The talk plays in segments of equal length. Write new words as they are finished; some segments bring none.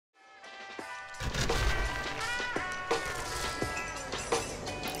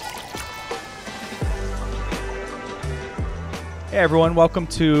Hey everyone, welcome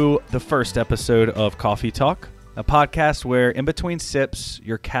to the first episode of Coffee Talk, a podcast where in between sips,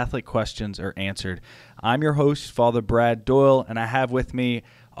 your Catholic questions are answered. I'm your host, Father Brad Doyle, and I have with me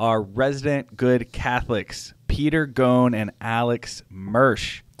our resident good Catholics, Peter Goen and Alex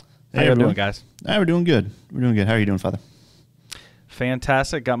Mersch. How you doing, guys? We're doing good. We're doing good. How are you doing, Father?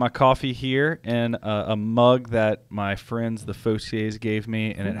 Fantastic. Got my coffee here in a mug that my friends, the Fossiers, gave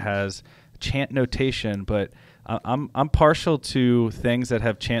me, and it has chant notation, but I'm partial to things that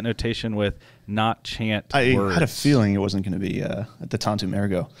have chant notation with not chant words. I had a feeling it wasn't going to be at the Tantum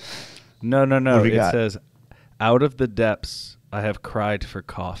Ergo. No. It says, out of the depths, I have cried for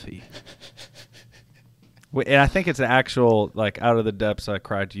coffee. And I think it's an actual, like, out of the depths, I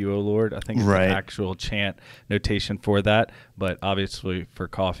cried to you, O Lord. I think it's an actual chant notation for that, but obviously for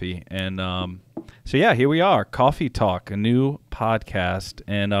coffee. And so, yeah, here we are, Coffee Talk, a new podcast.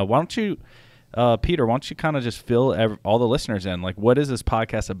 And why don't you... Peter, why don't you kind of just fill all the listeners in? Like, what is this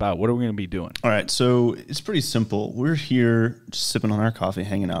podcast about? What are we going to be doing? All right, so it's pretty simple. We're here just sipping on our coffee,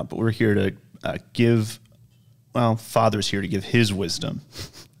 hanging out, but we're here to Father's here to give his wisdom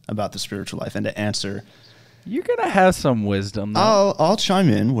about the spiritual life and to answer. You're going to have some wisdom, though. I'll chime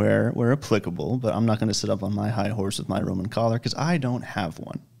in where applicable, but I'm not going to sit up on my high horse with my Roman collar because I don't have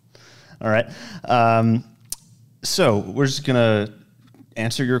one. All right, so we're just going to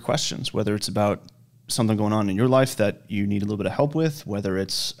answer your questions, whether it's about something going on in your life that you need a little bit of help with, whether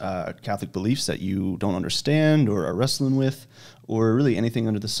it's Catholic beliefs that you don't understand or are wrestling with, or really anything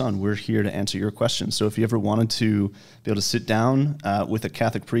under the sun. We're here to answer your questions. So if you ever wanted to be able to sit down with a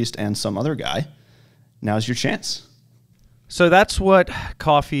Catholic priest and some other guy, now's your chance. So that's what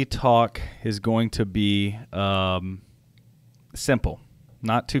Coffee Talk is going to be. Simple,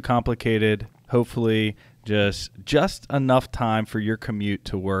 not too complicated, hopefully just enough time for your commute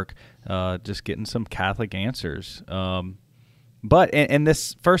to work, just getting some Catholic answers. But in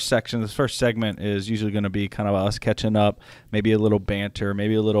this first section, this first segment is usually going to be kind of us catching up, maybe a little banter,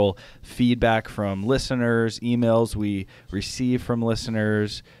 maybe a little feedback from listeners, emails we receive from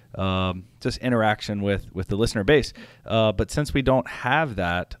listeners, just interaction with the listener base. But since we don't have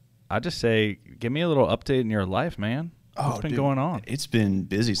that, I just say, give me a little update in your life, man. What's been going on? It's been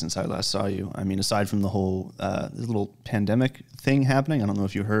busy since I last saw you. I mean, aside from the whole little pandemic thing happening, I don't know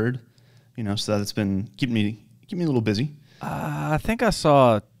if you heard, so that's been keeping me a little busy. I think I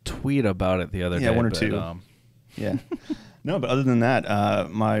saw a tweet about it the other day. Yeah, one or two. Yeah. No, but other than that,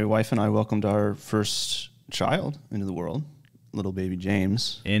 my wife and I welcomed our first child into the world, little baby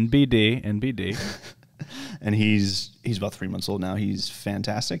James. NBD. And he's about 3 months old now. He's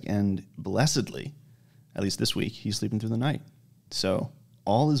fantastic, and blessedly, at least this week, he's sleeping through the night. So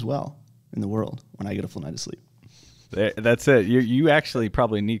all is well in the world when I get a full night of sleep. That's it. You actually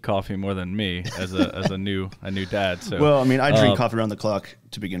probably need coffee more than me as a new dad. So well, I mean, I drink coffee around the clock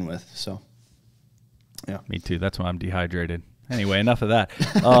to begin with. So yeah, me too. That's why I'm dehydrated. Anyway, enough of that.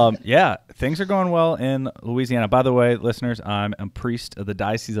 Yeah, things are going well in Louisiana. By the way, listeners, I'm a priest of the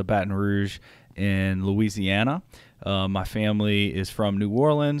Diocese of Baton Rouge in Louisiana. My family is from New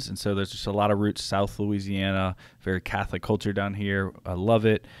Orleans, and so there's just a lot of roots South Louisiana, very Catholic culture down here. I love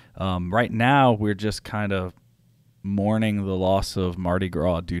it. Right now, we're just kind of mourning the loss of Mardi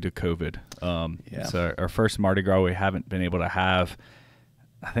Gras due to COVID. It's our first Mardi Gras we haven't been able to have,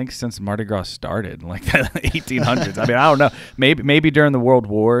 I think, since Mardi Gras started, like the 1800s. I mean, I don't know. Maybe during the World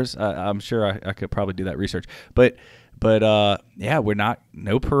Wars. I'm sure I could probably do that research. But yeah,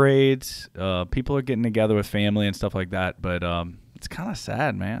 no parades. People are getting together with family and stuff like that. But it's kind of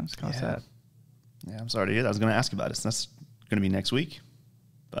sad, man. It's kind of sad. Yeah, I'm sorry to hear that. I was going to ask about it. So that's going to be next week.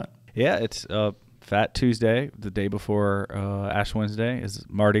 But yeah, it's Fat Tuesday, the day before Ash Wednesday, is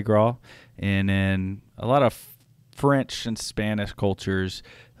Mardi Gras. And in a lot of French and Spanish cultures,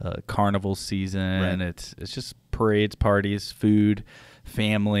 carnival season. Right. It's just parades, parties, food,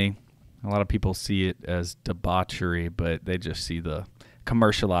 family. A lot of people see it as debauchery, but they just see the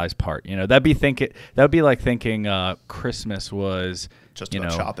commercialized part. That'd be like thinking Christmas was just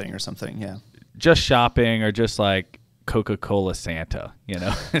about shopping or something. Yeah, just shopping or just like Coca-Cola Santa.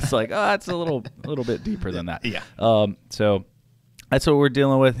 It's like, it's a little bit deeper than that. Yeah. So that's what we're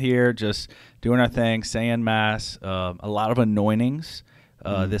dealing with here. Just doing our thing, saying mass. A lot of anointings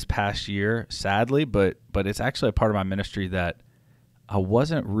this past year, sadly, but it's actually a part of my ministry that I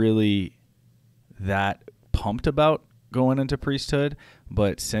wasn't really that pumped about going into priesthood,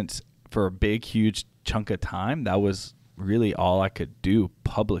 but since for a big, huge chunk of time, that was really all I could do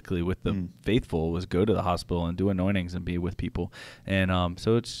publicly with the faithful was go to the hospital and do anointings and be with people. And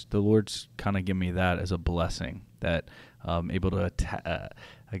so it's the Lord's kind of given me that as a blessing that I'm able to,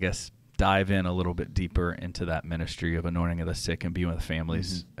 dive in a little bit deeper into that ministry of anointing of the sick and being with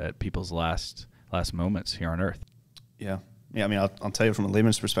families at people's last moments here on earth. Yeah. I mean, I'll tell you from a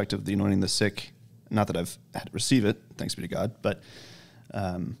layman's perspective, the anointing the sick, not that I've had to receive it, thanks be to God, but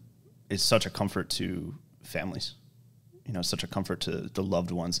it's such a comfort to families. You know, such a comfort to the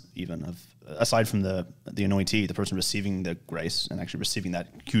loved ones, even aside from the anointee, the person receiving the grace and actually receiving that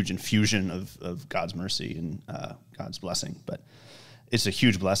huge infusion of God's mercy and God's blessing. But it's a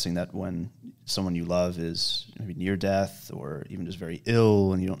huge blessing that when someone you love is maybe near death or even just very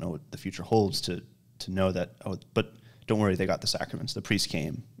ill and you don't know what the future holds, to know that, but don't worry, they got the sacraments. The priest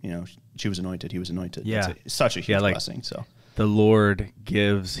came, you know, she was anointed, he was anointed. Yeah. It's such a huge blessing. So the Lord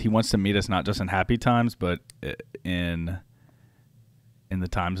he wants to meet us not just in happy times, but in the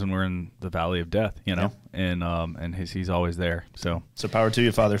times when we're in the valley of death, you know, and he's always there. So power to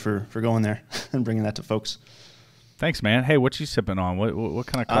you, Father, for going there and bringing that to folks. Thanks, man. Hey, what you sipping on? What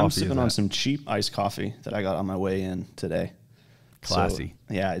kind of coffee? I'm sipping on some cheap iced coffee that I got on my way in today. Classy.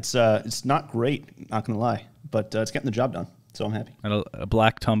 So, yeah, it's not great, not gonna lie, but it's getting the job done. So I'm happy. And a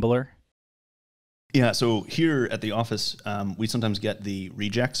black tumbler. Yeah. So here at the office, we sometimes get the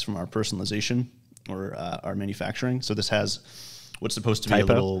rejects from our personalization or our manufacturing. So this has what's supposed to be a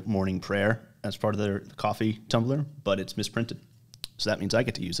little morning prayer as part of the coffee tumbler, but it's misprinted. So that means I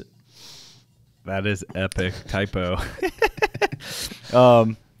get to use it. That is epic typo.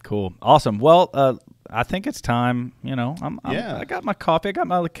 Cool. Awesome. Well, I think it's time, you know, I got my coffee, I got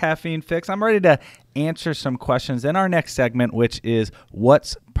my caffeine fix. I'm ready to answer some questions in our next segment, which is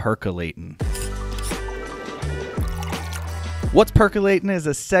What's Percolating? What's Percolating is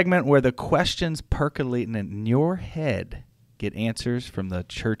a segment where the questions percolating in your head get answers from the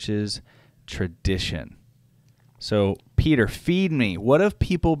church's tradition. So, Peter, feed me. What have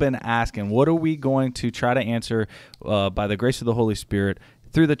people been asking? What are we going to try to answer by the grace of the Holy Spirit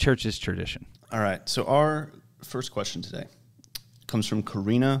through the church's tradition? All right. So our first question today comes from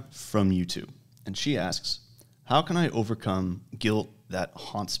Karina from YouTube. And she asks, how can I overcome guilt that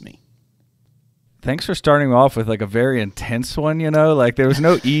haunts me? Thanks for starting off with like a very intense one, you know, like there was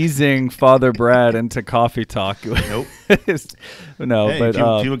no easing Father Brad into coffee talk. Nope. No, hey,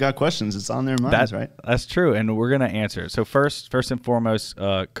 but people got questions. It's on their minds, right? That's true. And we're going to answer it. So first and foremost,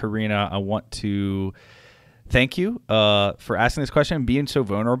 Karina, I want to thank you for asking this question and being so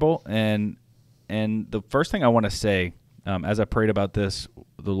vulnerable. And the first thing I want to say, as I prayed about this,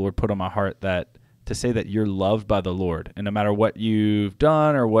 the Lord put on my heart to say that you're loved by the Lord. And no matter what you've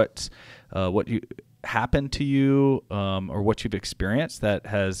done or what you happened to you or what you've experienced that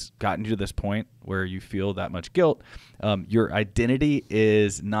has gotten you to this point where you feel that much guilt, your identity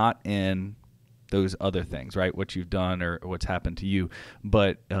is not in those other things, right? What you've done or what's happened to you,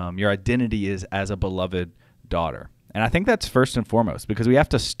 but your identity is as a beloved daughter. And I think that's first and foremost because we have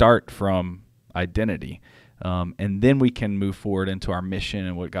to start from identity. And then we can move forward into our mission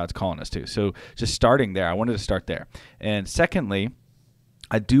and what God's calling us to. So just starting there, I wanted to start there. And secondly,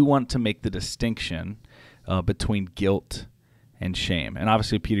 I do want to make the distinction between guilt and shame. And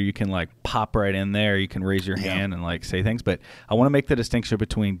obviously, Peter, you can like pop right in there. You can raise your hand and like say things. But I want to make the distinction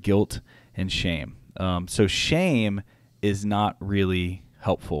between guilt and shame. So shame is not really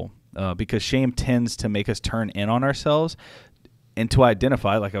helpful because shame tends to make us turn in on ourselves. And to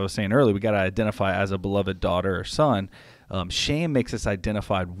identify, like I was saying earlier, we got to identify as a beloved daughter or son. Shame makes us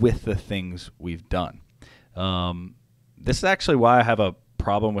identified with the things we've done. This is actually why I have a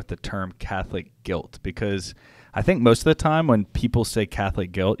problem with the term Catholic guilt, because I think most of the time when people say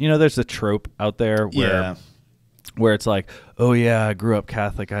Catholic guilt, you know, there's a trope out there where it's like, oh yeah, I grew up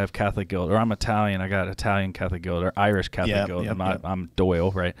Catholic, I have Catholic guilt, or I'm Italian, I got Italian Catholic guilt, or Irish Catholic guilt, I'm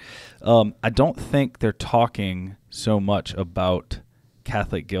Doyle, right? I don't think they're talking so much about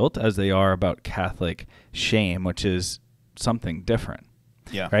Catholic guilt as they are about Catholic shame, which is something different.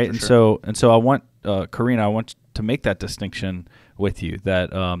 Yeah, right. And so I want Karina, I want to make that distinction with you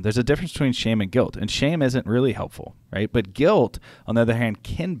that there's a difference between shame and guilt, and shame isn't really helpful, right? But guilt, on the other hand,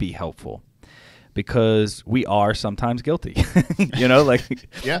 can be helpful because we are sometimes guilty. You know, like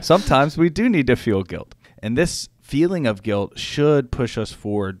sometimes we do need to feel guilt, and this feeling of guilt should push us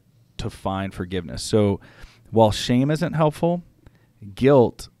forward to find forgiveness. So while shame isn't helpful,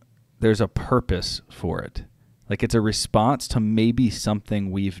 guilt, there's a purpose for it. Like it's a response to maybe something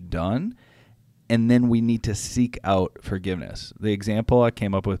we've done, and then we need to seek out forgiveness. The example I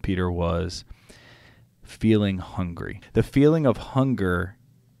came up with, Peter, was feeling hungry. The feeling of hunger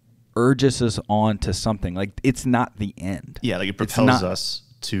urges us on to something. Like it's not the end. Yeah, like it propels us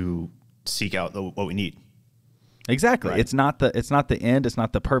to seek out what we need. Exactly. Right. It's not the end. It's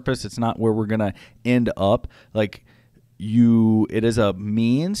not the purpose. It's not where we're going to end up. Like it is a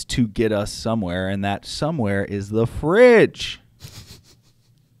means to get us somewhere, and that somewhere is the fridge.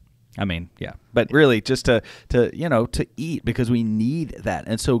 I mean, yeah, but really just to eat, because we need that.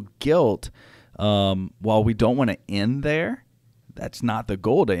 And so guilt, while we don't want to end there, that's not the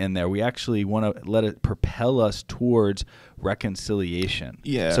goal to end there. We actually want to let it propel us towards reconciliation.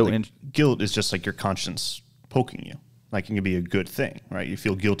 Yeah. So guilt is just like your conscience poking you. Like, it can be a good thing, right? You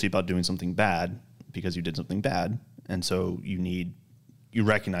feel guilty about doing something bad because you did something bad, and so you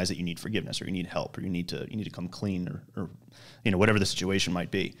recognize that you need forgiveness, or you need help, or you need to come clean, or whatever the situation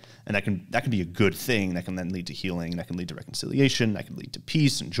might be. And that can be a good thing that can then lead to healing, that can lead to reconciliation, that can lead to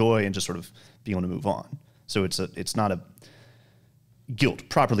peace and joy, and just sort of being able to move on. So it's not a guilt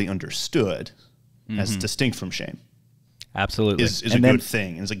properly understood as distinct from shame. Absolutely. Is a good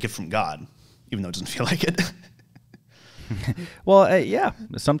thing, and it's a gift from God, even though it doesn't feel like it. Well, yeah,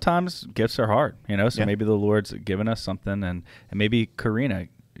 sometimes gifts are hard, so maybe the Lord's given us something, and maybe Karina,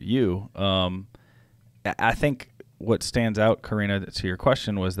 you, I think what stands out, Karina, to your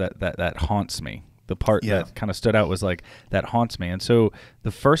question was that haunts me. The part that kind of stood out was like, that haunts me. And so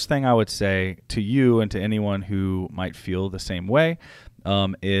the first thing I would say to you and to anyone who might feel the same way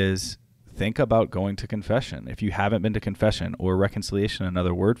is think about going to confession. If you haven't been to confession, or reconciliation,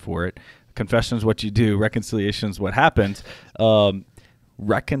 another word for it. Confession is what you do. Reconciliation is what happens.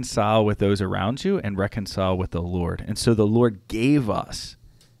 Reconcile with those around you and reconcile with the Lord. And so the Lord gave us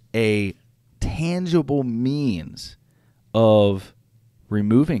a tangible means of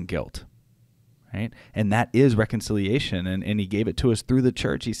removing guilt, right? And that is reconciliation. And he gave it to us through the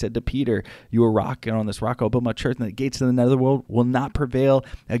church. He said to Peter, "You are rock, and on this rock I'll build my church, and the gates of the netherworld will not prevail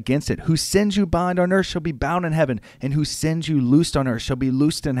against it. Who sins you bind on earth shall be bound in heaven, and who sins you loosed on earth shall be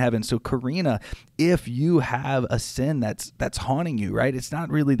loosed in heaven." So Karina, if you have a sin that's haunting you, right? It's not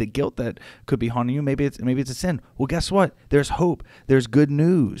really the guilt that could be haunting you. Maybe it's a sin. Well, guess what? There's hope. There's good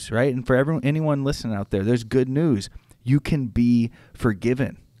news, right? And for anyone listening out there, there's good news. You can be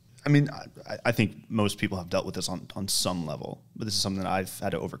forgiven. I mean, I think most people have dealt with this on some level, but this is something that I've had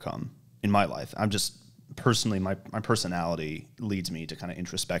to overcome in my life. I'm just personally, my personality leads me to kind of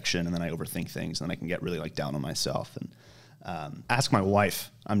introspection, and then I overthink things, and then I can get really down on myself. And ask my wife,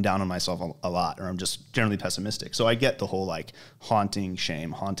 I'm down on myself a lot, or I'm just generally pessimistic. So I get the whole haunting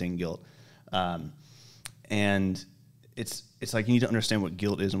shame, haunting guilt, and it's like you need to understand what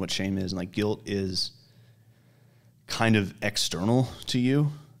guilt is and what shame is, and guilt is kind of external to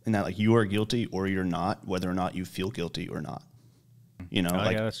you. And that you are guilty or you're not, whether or not you feel guilty or not. Yeah,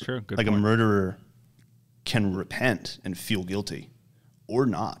 that's true. Good point. A point. murderer can repent and feel guilty or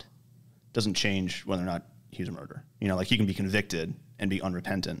not. Doesn't change whether or not he's a murderer. He can be convicted and be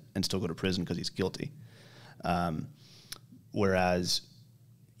unrepentant and still go to prison because he's guilty. Whereas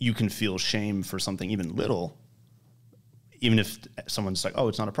you can feel shame for something even little, even if someone's like, "Oh,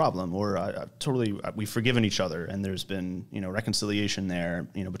 it's not a problem," or we've forgiven each other, and there's been reconciliation there,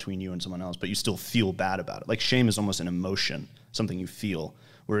 between you and someone else, but you still feel bad about it. Shame is almost an emotion, something you feel,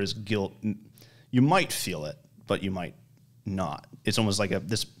 whereas guilt, you might feel it, but you might not. It's almost like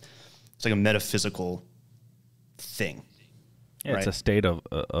it's like a metaphysical thing. Yeah, right? It's a state of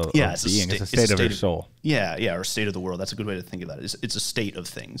being. It's a state of your soul. Yeah, or state of the world. That's a good way to think about it. It's a state of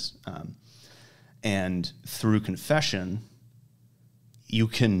things. And through confession, you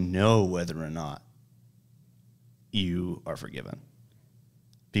can know whether or not you are forgiven,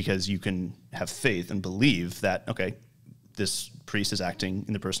 because you can have faith and believe that, okay, this priest is acting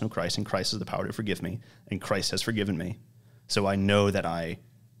in the person of Christ, and Christ has the power to forgive me, and Christ has forgiven me. So I know that I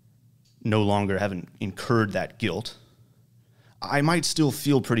no longer haven't incurred that guilt. I might still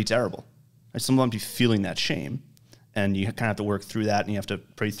feel pretty terrible. I still might be feeling that shame, and you kind of have to work through that, and you have to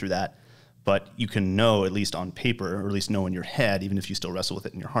pray through that. But you can know, at least on paper, or at least know in your head, even if you still wrestle with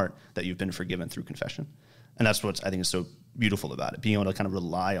it in your heart, that you've been forgiven through confession. And that's what I think is so beautiful about it, being able to kind of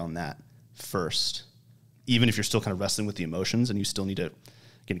rely on that first, even if you're still kind of wrestling with the emotions, and you still need to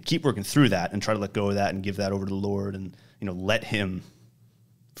keep working through that and try to let go of that and give that over to the Lord, and let Him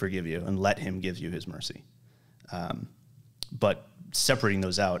forgive you and let Him give you His mercy. But separating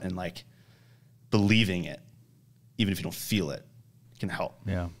those out and believing it, even if you don't feel it, can help.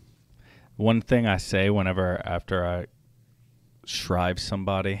 Yeah. One thing I say after I shrive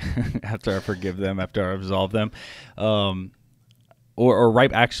somebody, after I forgive them, after I absolve them, or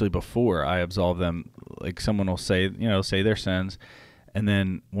right actually before I absolve them, someone will say their sins, and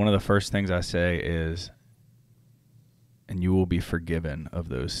then one of the first things I say is, "And you will be forgiven of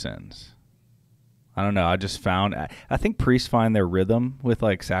those sins." I don't know. I just found, I think priests find their rhythm with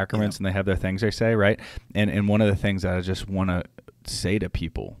like sacraments, and they have their things they say, right? And one of the things that I just want to say to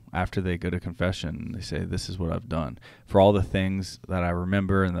people after they go to confession, they say, this is what I've done. For all the things that I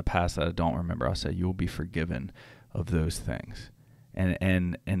remember in the past that I don't remember, I'll say, you will be forgiven of those things.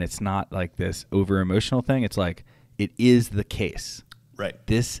 And it's not like this over emotional thing. It's like, it is the case. Right.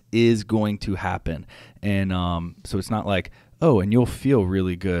 This is going to happen. And so it's not like, oh, and you'll feel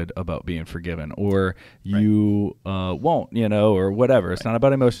really good about being forgiven, or you won't, or whatever. It's not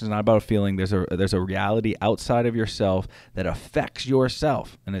about emotions, not about a feeling. There's a reality outside of yourself that affects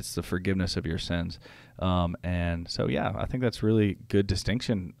yourself, and it's the forgiveness of your sins. And so, yeah, I think that's really good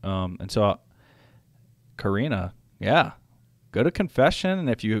distinction. And so, Karina, yeah, go to confession,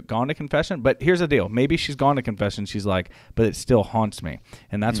 and if you've gone to confession, but here's the deal. Maybe she's gone to confession. She's like, but it still haunts me.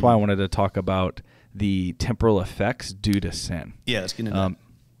 And that's why I wanted to talk about the temporal effects due to sin. Yeah, let's get into that.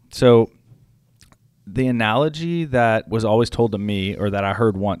 So the analogy that was always told to me, or that I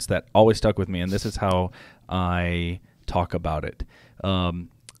heard once that always stuck with me, and this is how I talk about it.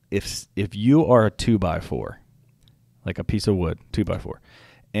 If you are a 2x4, like a piece of wood, 2x4,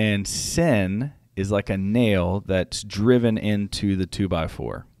 and sin is like a nail that's driven into the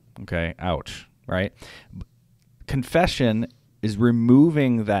 2x4, okay? Ouch, right? Confession is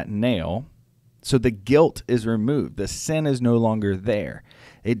removing that nail. So the guilt is removed. The sin is no longer there.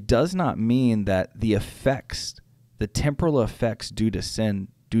 It does not mean that the effects, the temporal effects due to sin,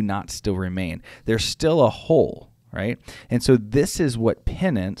 do not still remain. There's still a hole, right? And so this is what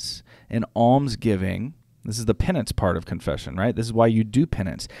penance and almsgiving, this is the penance part of confession, right? This is why you do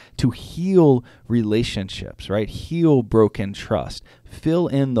penance, to heal relationships, right? Heal broken trust, fill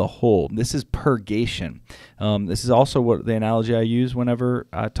in the hole. This is purgation. This is also what the analogy I use whenever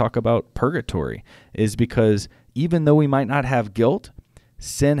I talk about purgatory, is because even though we might not have guilt,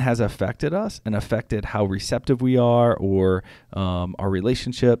 sin has affected us and affected how receptive we are, or our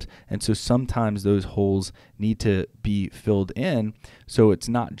relationships. And so sometimes those holes need to be filled in. So it's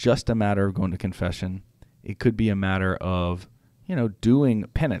not just a matter of going to confession. It could be a matter of, doing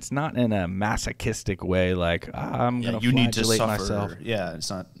penance, not in a masochistic way, like I'm going to flagellate myself. Yeah, that's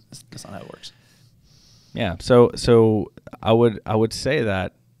not how it works. Yeah, so I would say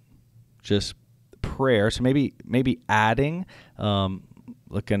that just prayer. So maybe adding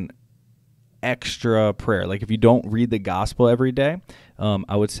like an extra prayer. Like if you don't read the gospel every day,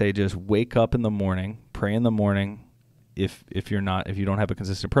 I would say just wake up in the morning, pray in the morning. If you don't have a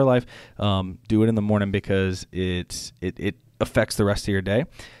consistent prayer life, do it in the morning, because it affects the rest of your day.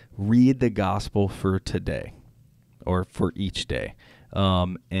 Read the gospel for today, or for each day,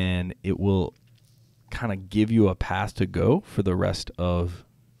 and it will kind of give you a path to go for the rest of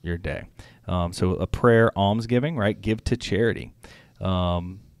your day. So a prayer, almsgiving, right? Give to charity.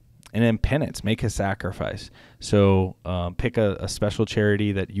 And then penance, make a sacrifice. So pick a special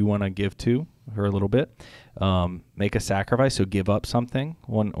charity that you want to give to for a little bit. Make a sacrifice, so give up something.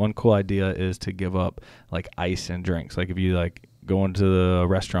 One cool idea is to give up like ice and drinks. Like if you like go into the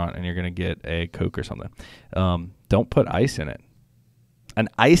restaurant and you're going to get a Coke or something, don't put ice in it. An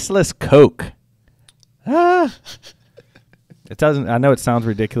iceless Coke. It doesn't. I know it sounds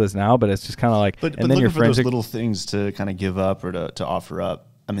ridiculous now, but it's just kind of like. But and then your for friends those little things to kind of give up, or to offer up.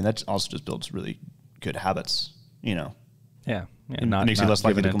 I mean, that also just builds really good habits, Yeah. It makes you less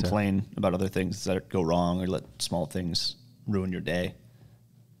likely to complain about other things that go wrong, or let small things ruin your day,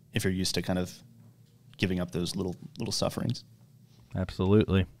 if you're used to kind of giving up those little sufferings.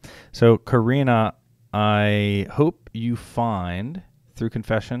 Absolutely. So, Karina, I hope you find through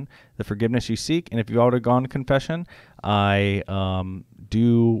confession the forgiveness you seek. And if you've already gone to confession, I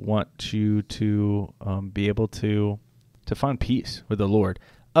do want you to be able to find peace with the Lord.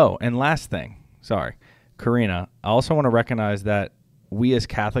 Oh, and last thing, sorry, Karina, I also want to recognize that we as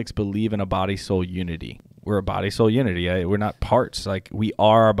Catholics believe in a body-soul unity. We're a body-soul unity. We're not parts. Like, we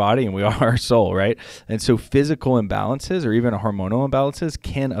are our body and we are our soul, right? And so physical imbalances, or even hormonal imbalances,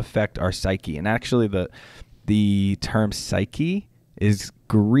 can affect our psyche. And actually the term psyche is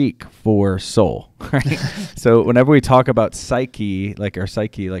Greek for soul, right? So whenever we talk about psyche, like our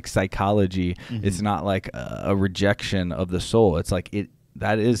psyche, like psychology, it's not like a rejection of the soul. It's like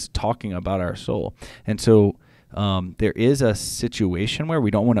that is talking about our soul. And so there is a situation where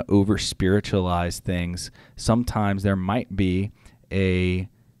we don't want to over spiritualize things. Sometimes there might be a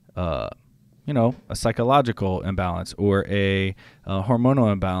psychological imbalance, or a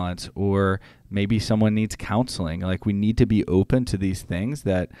hormonal imbalance, or maybe someone needs counseling. Like, we need to be open to these things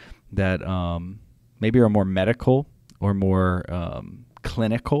that maybe are more medical or more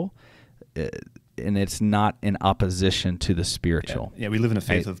clinical, and it's not in opposition to the spiritual. Yeah, we live in a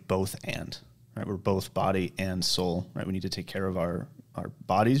faith of both and. right? We're both body and soul, right? We need to take care of our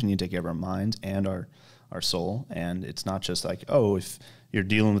bodies. We need to take care of our minds and our soul. And it's not just like, oh, if you're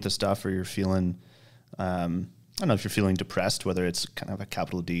dealing with the stuff or you're feeling, I don't know if you're feeling depressed, whether it's kind of a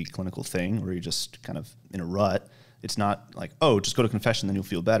capital D clinical thing or you're just kind of in a rut. It's not like, oh, just go to confession, then you'll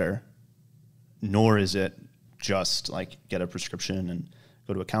feel better. Nor is it just like get a prescription and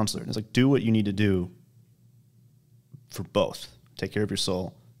go to a counselor. And it's like, do what you need to do for both. Take care of your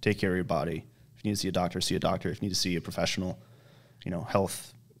soul, take care of your body. If you need to see a doctor, see a doctor. If you need to see a professional,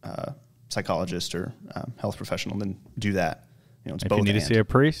 health psychologist or health professional, then do that. It's if both. You need to see a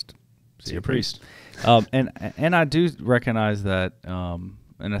priest, see a priest. And I do recognize that,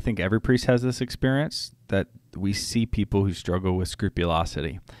 and I think every priest has this experience, that we see people who struggle with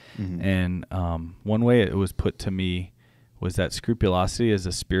scrupulosity. Mm-hmm. And one way it was put to me was that scrupulosity is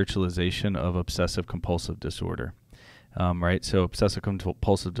a spiritualization of obsessive compulsive disorder. Right? So obsessive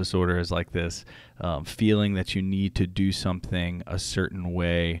compulsive disorder is like this feeling that you need to do something a certain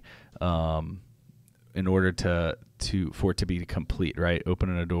way in order for it to be complete, right?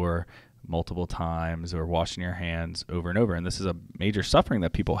 Opening a door multiple times or washing your hands over and over. And this is a major suffering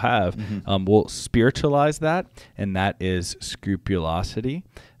that people have. Mm-hmm. We'll spiritualize that, and that is scrupulosity,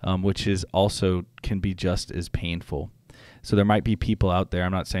 which is also can be just as painful. So there might be people out there,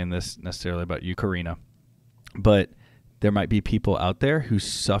 I'm not saying this necessarily about you, Karina, but there might be people out there who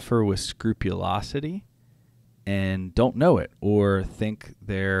suffer with scrupulosity and don't know it, or think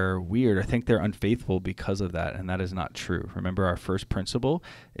they're weird, or think they're unfaithful because of that, and that is not true. Remember, our first principle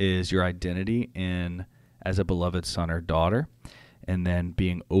is your identity as a beloved son or daughter, and then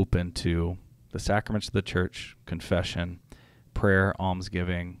being open to the sacraments of the church, confession, prayer,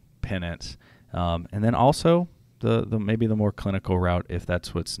 almsgiving, penance, and then also the maybe the more clinical route if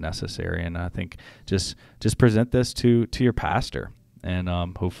that's what's necessary. And I think just present this to your pastor, and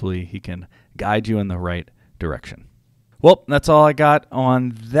hopefully he can guide you in the right direction. Well, that's all I got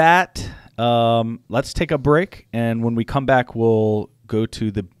on that. Let's take a break, and when we come back, we'll go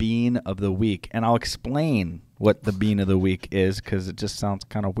to the bean of the week, and I'll explain what the bean of the week is, because it just sounds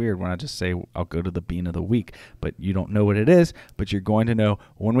kind of weird when I just say I'll go to the bean of the week, but you don't know what it is, but you're going to know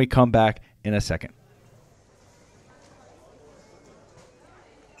when we come back in a second.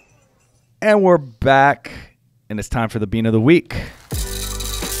 And we're back, and it's time for the bean of the week.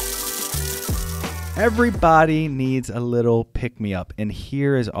 Everybody needs a little pick-me-up, and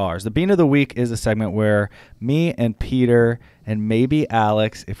here is ours. The bean of the week is a segment where me and Peter and maybe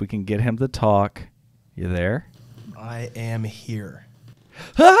Alex, if we can get him to talk. You there? I am here.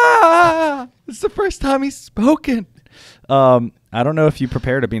 It's the first time he's spoken. I don't know if you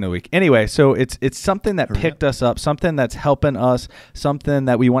prepared a bean of the week. Anyway, so it's something that picked us up, something that's helping us, something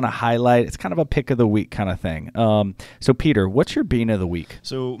that we want to highlight. It's kind of a pick of the week kind of thing. So Peter, what's your bean of the week?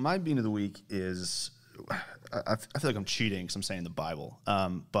 So my bean of the week is, I feel like I'm cheating because I'm saying the Bible,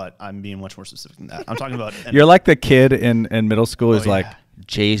 but I'm being much more specific than that. I'm talking about... You're like the kid in middle school who's like,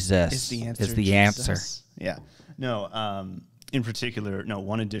 Jesus is the answer. Yeah. No, in particular,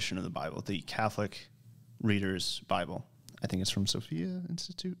 one edition of the Bible, the Catholic Reader's Bible. I think it's from Sophia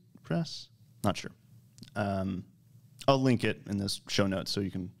Institute Press. Not sure. I'll link it in this show notes so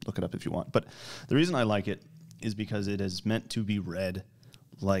you can look it up if you want. But the reason I like it is because it is meant to be read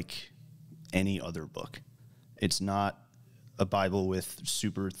like any other book. It's not a Bible with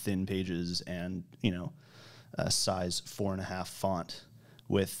super thin pages and, a size 4.5 font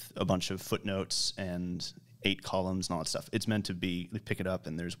with a bunch of footnotes and 8 columns and all that stuff. It's meant to be, pick it up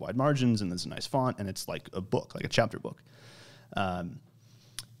and there's wide margins and there's a nice font and it's like a book, like a chapter book.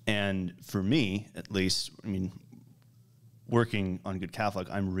 And for me, at least, working on Good Catholic,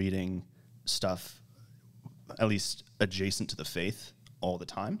 I'm reading stuff at least adjacent to the faith all the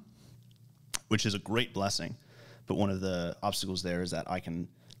time, which is a great blessing. But one of the obstacles there is that I can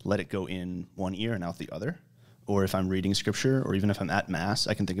let it go in one ear and out the other. Or if I'm reading scripture, or even if I'm at Mass,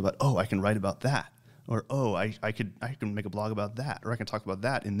 I can think about, I can write about that. Or, I can make a blog about that. Or I can talk about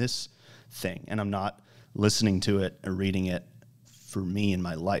that in this thing. And I'm not listening to it or reading it for me in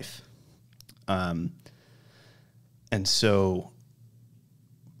my life. And so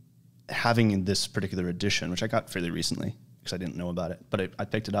having this particular edition, which I got fairly recently because I didn't know about it, but I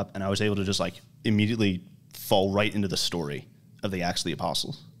picked it up and I was able to just immediately fall right into the story of the Acts of the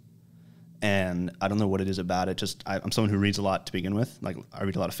Apostles. And I don't know what it is about it. I'm someone who reads a lot to begin with. I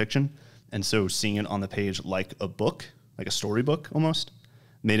read a lot of fiction. And so seeing it on the page like a book, like a storybook almost,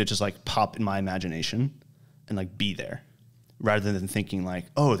 made it just pop in my imagination and be there, rather than thinking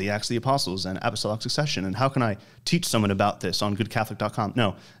the Acts of the Apostles and apostolic succession and how can I teach someone about this on goodcatholic.com.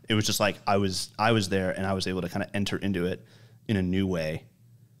 No, it was just I was there and I was able to kind of enter into it in a new way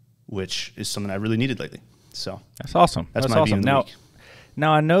which is something I really needed lately. So that's awesome. That's my awesome. being of the week.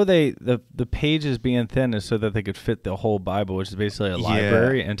 Now I know the pages being thin is so that they could fit the whole Bible, which is basically a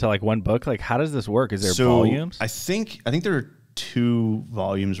library, into like one book. Like, how does this work? Is there volumes? I think there are 2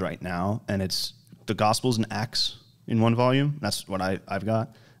 volumes right now, and it's the Gospels and Acts in one volume. That's what I've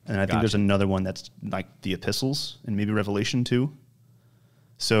got, and I think there's another one that's like the Epistles and maybe Revelation too.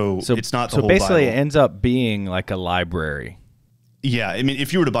 So it's not the whole basically Bible. It ends up being like a library. Yeah, I mean,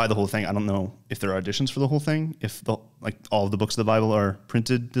 if you were to buy the whole thing, I don't know if there are editions for the whole thing, if all of the books of the Bible are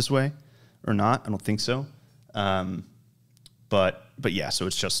printed this way or not. I don't think so. But yeah, so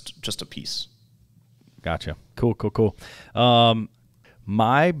it's just a piece. Gotcha. Cool.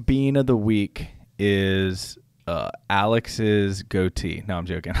 My bean of the week is Alex's goatee. No, I'm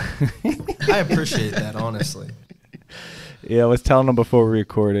joking. I appreciate that, honestly. Yeah, I was telling him before we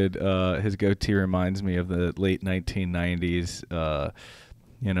recorded, his goatee reminds me of the late 1990s.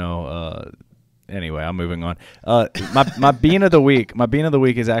 Anyway, I'm moving on. My bean of the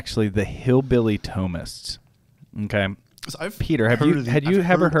week is actually the Hillbilly Thomists. Okay. Peter, have you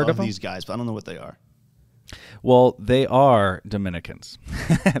ever heard of them? These guys, but I don't know what they are. Well, they are Dominicans.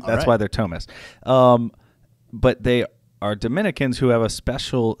 That's why they're Thomists. But they are Dominicans who have a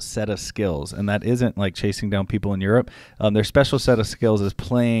special set of skills, and that isn't like chasing down people in Europe. Their special set of skills is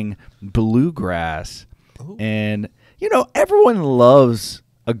playing bluegrass. Ooh. And, everyone loves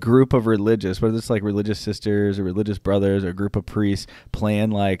a group of religious, whether it's like religious sisters or religious brothers or a group of priests playing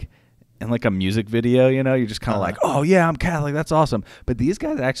like in like a music video, you're just kind of like, oh yeah, I'm Catholic. That's awesome. But these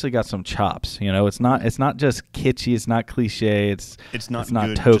guys actually got some chops. It's not just kitschy. It's not cliche. It's not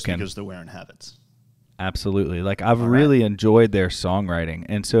good token. Just because they're wearing habits. Absolutely. Like, I've really enjoyed their songwriting.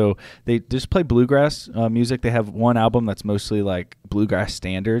 And so they just play bluegrass music. They have one album that's mostly like bluegrass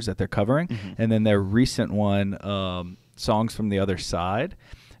standards that they're covering. Mm-hmm. And then their recent one, Songs from the Other Side,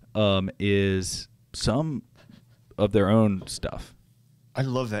 is some of their own stuff. I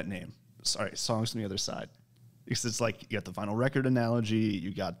love that name. Sorry, Songs from the Other Side. Because it's like you got the vinyl record analogy,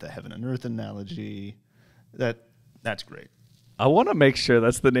 you got the heaven and earth analogy. That's great. I want to make sure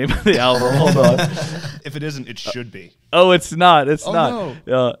that's the name of the album. Hold on. If it isn't, it should be. Oh, it's not. It's not.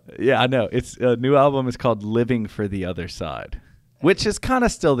 No. Yeah, I know. It's a new album is called Living for the Other Side, which is kind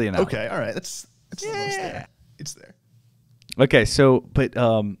of still the analogy. Okay, all right. It's almost there. It's there. Okay, so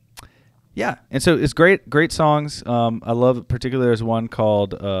yeah, and so it's great songs. I love particularly there's one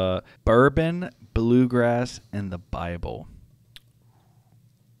called Bourbon, Bluegrass, and the Bible.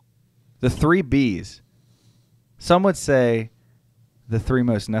 The 3 B's. Some would say the 3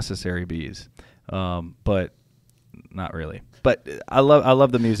 most necessary B's, but not really. But I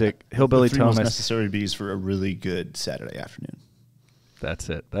love the music. Hillbilly the 3 Thomas. most necessary B's for a really good Saturday afternoon. That's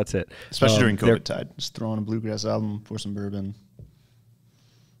it. Especially during COVID tide. Just throw on a bluegrass album, pour some bourbon.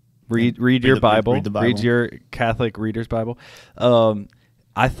 Read your Bible. Read the Bible. Read your Catholic Reader's Bible.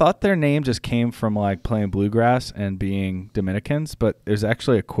 I thought their name just came from like playing bluegrass and being Dominicans, but there's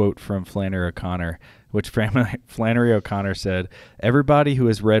actually a quote from Flannery O'Connor, which Flannery O'Connor said, "Everybody who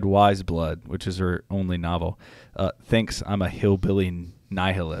has read Wise Blood, which is her only novel, thinks I'm a hillbilly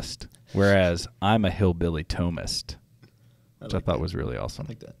nihilist, whereas I'm a hillbilly Thomist," which I thought was really awesome. I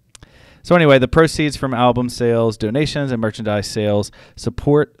like that. So anyway, the proceeds from album sales, donations, and merchandise sales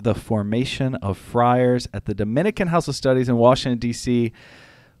support the formation of friars at the Dominican House of Studies in Washington, D.C.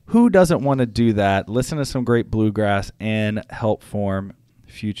 Who doesn't want to do that? Listen to some great bluegrass and help form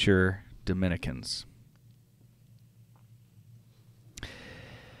future Dominicans.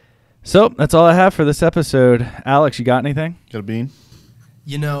 So that's all I have for this episode. Alex, you got anything? Got a bean?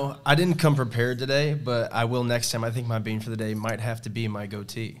 I didn't come prepared today, but I will next time. I think my bean for the day might have to be my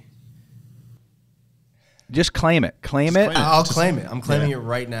goatee. Just claim it. Claim it. I'll claim it. I'm claiming it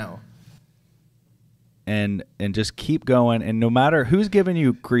right now. And just keep going. And no matter who's giving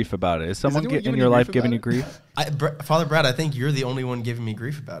you grief about it, is someone in your life giving you grief? Father Brad, I think you're the only one giving me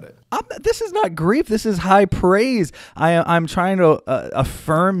grief about it. This is not grief. This is high praise. I'm trying to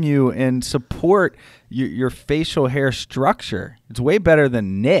affirm you and support your facial hair structure. It's way better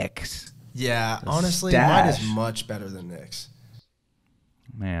than Nick's. Yeah, honestly, mine is much better than Nick's.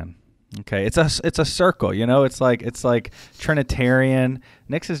 Man. Okay, it's a circle, It's like Trinitarian.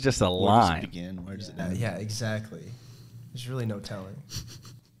 Nick's is just a line. Where does it begin? Where does it end? Yeah, exactly. There's really no telling.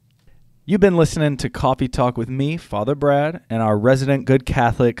 You've been listening to Coffee Talk with me, Father Brad, and our resident good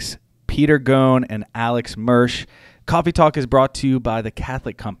Catholics, Peter Gone and Alex Mersch. Coffee Talk is brought to you by the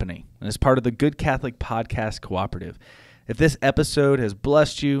Catholic Company and is part of the Good Catholic Podcast Cooperative. If this episode has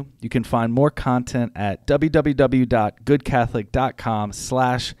blessed you, you can find more content at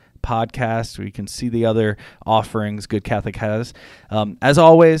www.goodcatholic.com/podcast. podcast where you can see the other offerings Good Catholic has. As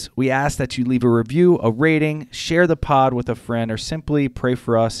always, we ask that you leave a review, a rating, share the pod with a friend, or simply pray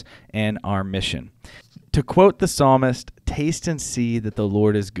for us and our mission. To quote the psalmist, taste and see that the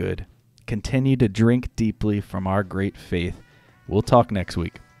Lord is good. Continue to drink deeply from our great faith. We'll talk next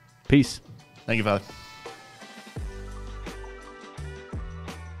week. Peace. Thank you, Father.